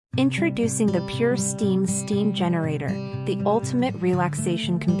Introducing the Pure Steam Steam Generator, the ultimate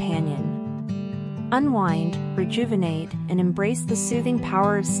relaxation companion. Unwind, rejuvenate, and embrace the soothing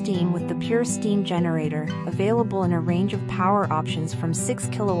power of steam with the Pure Steam Generator, available in a range of power options from 6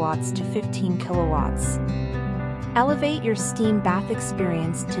 kilowatts to 15 kilowatts. Elevate your steam bath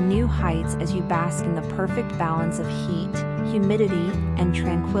experience to new heights as you bask in the perfect balance of heat, humidity, and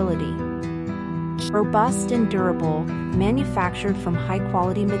tranquility. Robust and durable, manufactured from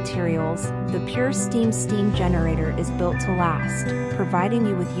high-quality materials, the Pure Steam Steam Generator is built to last, providing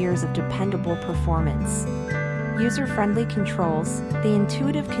you with years of dependable performance. User-friendly controls, the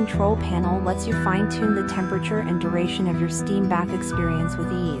intuitive control panel lets you fine-tune the temperature and duration of your steam bath experience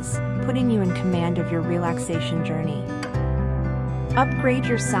with ease, putting you in command of your relaxation journey. Upgrade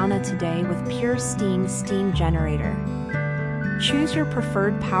your sauna today with Pure Steam Steam Generator. Choose your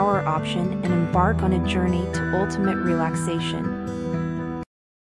preferred power option and embark on a journey to ultimate relaxation.